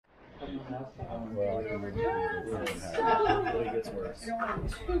Well, it gets worse.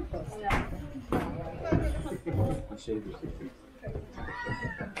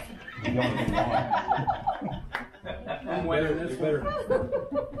 I'm wearing this better.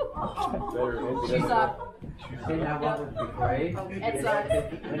 She's up. See now what would be great? It's up.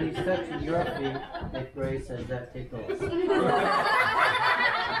 When he's touching your feet, if Grace says that tickles. You're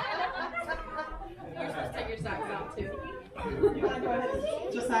supposed to take your socks off too.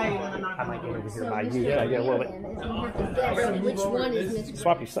 Josiah, you want to knock I on might the get door? over here by you. Yeah, yeah, well, Which one is Mr.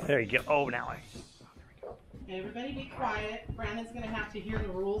 swap you. There you go. Oh, now I. Okay, everybody be quiet. Brandon's going to have to hear the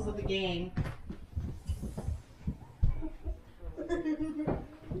rules of the game.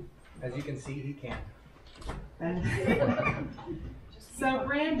 As you can see, he can't. So,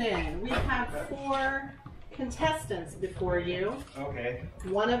 Brandon, we have 4 contestants before you. Okay.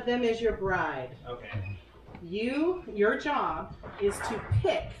 One of them is your bride. Okay. Your job is to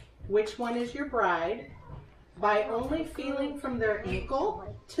pick which one is your bride by only feeling from their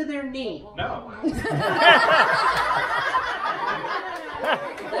ankle to their knee. No.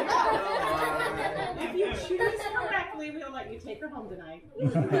 If you choose correctly, we'll let you take her home tonight.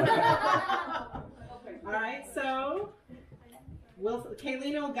 All right, so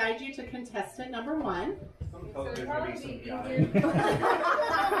Kaylina will guide you to contestant number 1.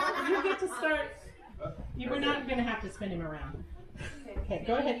 You get to start. We're not going to have to spin him around. Okay,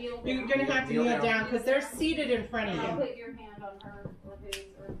 go ahead. You're going to have to kneel down because they're seated in front of you. Put your hand on her or his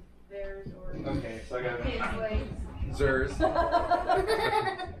or theirs or Okay, so I got his legs. Zers.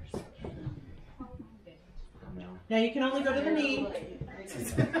 Now you can only go to the knee.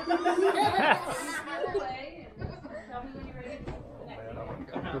 Just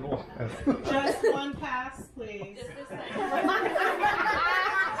Just one pass, please.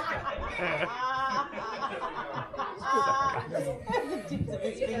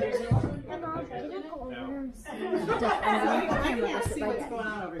 a second. I can't see what's going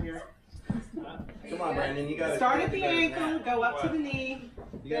on over here. Come on, Brandon, you got to Start at the ankle, go up to the knee.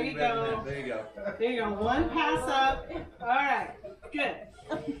 There you go. There you go. There you go. One pass up. All right. Good.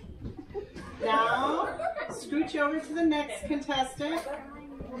 Now, scooch over to the next contestant.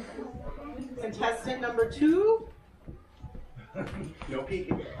 Contestant number 2. No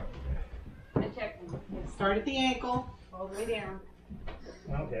peeking. Start at the ankle. All the way down.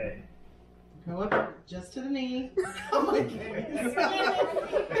 Okay. Go up just to the knee. Oh my goodness.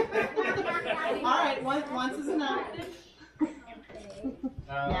 All right, once is enough.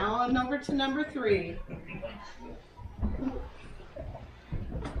 Now on over to number 3.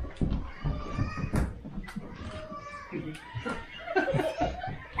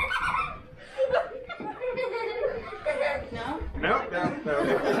 No? No, no, no.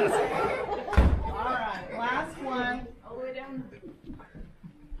 All right, last one. All the way down. This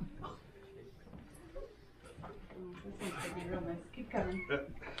one's gonna be real nice. Keep coming.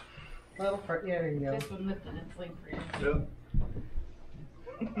 Little part, yeah, there you go. This one lifted its leg for you.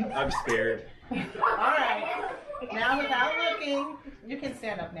 Yep. I'm scared. All right. Now, without looking, you can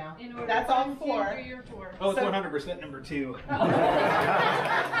stand up now. In order That's all 1, 2, 4. 3, or 4. Oh, it's So- 100% number 2.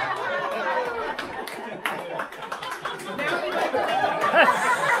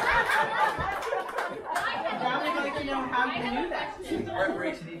 Now we'd like to know how you do that.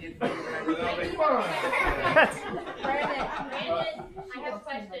 Brandon, I have a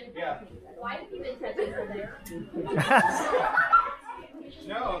question. Yeah. Why have you been touching her there?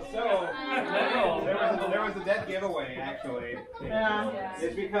 No, so there was a dead giveaway actually. Yeah.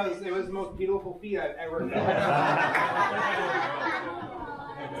 It's because it was the most beautiful feet I've ever done.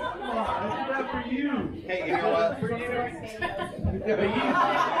 That for you. Hey, you know what? For you.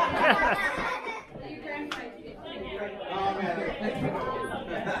 Oh man.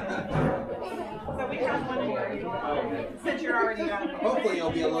 So we have one here. Since you're already on. Hopefully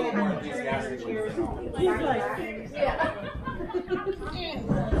you'll be a little more enthusiastic. Yeah.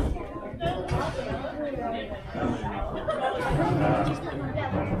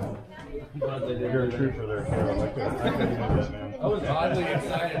 You're a trooper there, Carol. I I was oddly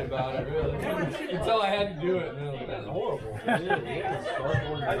excited about it, really. Until I had to do it, and I was like, that's horrible.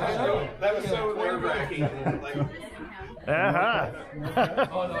 That was so nerve-wracking. Like, Uh-huh.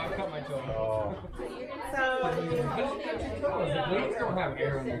 Oh, no, I cut my toe. Oh. So, Blades don't have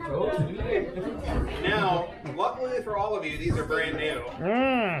air on their toes, do they? now, luckily for all of you, these are brand new.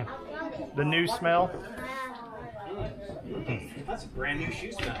 The new smell. That's a brand new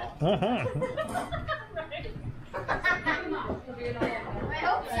shoe smell. I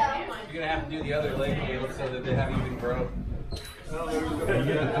hope so. You're gonna have to do the other leg again so that they haven't even broke.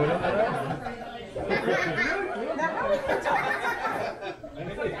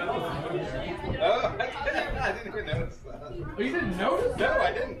 totally noticed that. Oh, you didn't notice? No,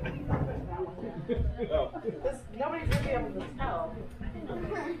 I didn't. Nobody's gonna be able to tell.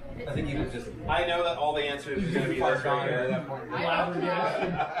 I think you could just. I know that all the answers are going to be this right here. At that point.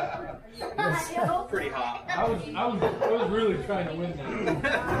 Pretty hot. I was really trying to win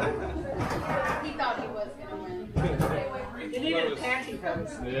that. He thought he was gonna win. You needed a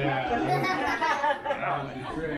pantyhose. Yeah. That would be great.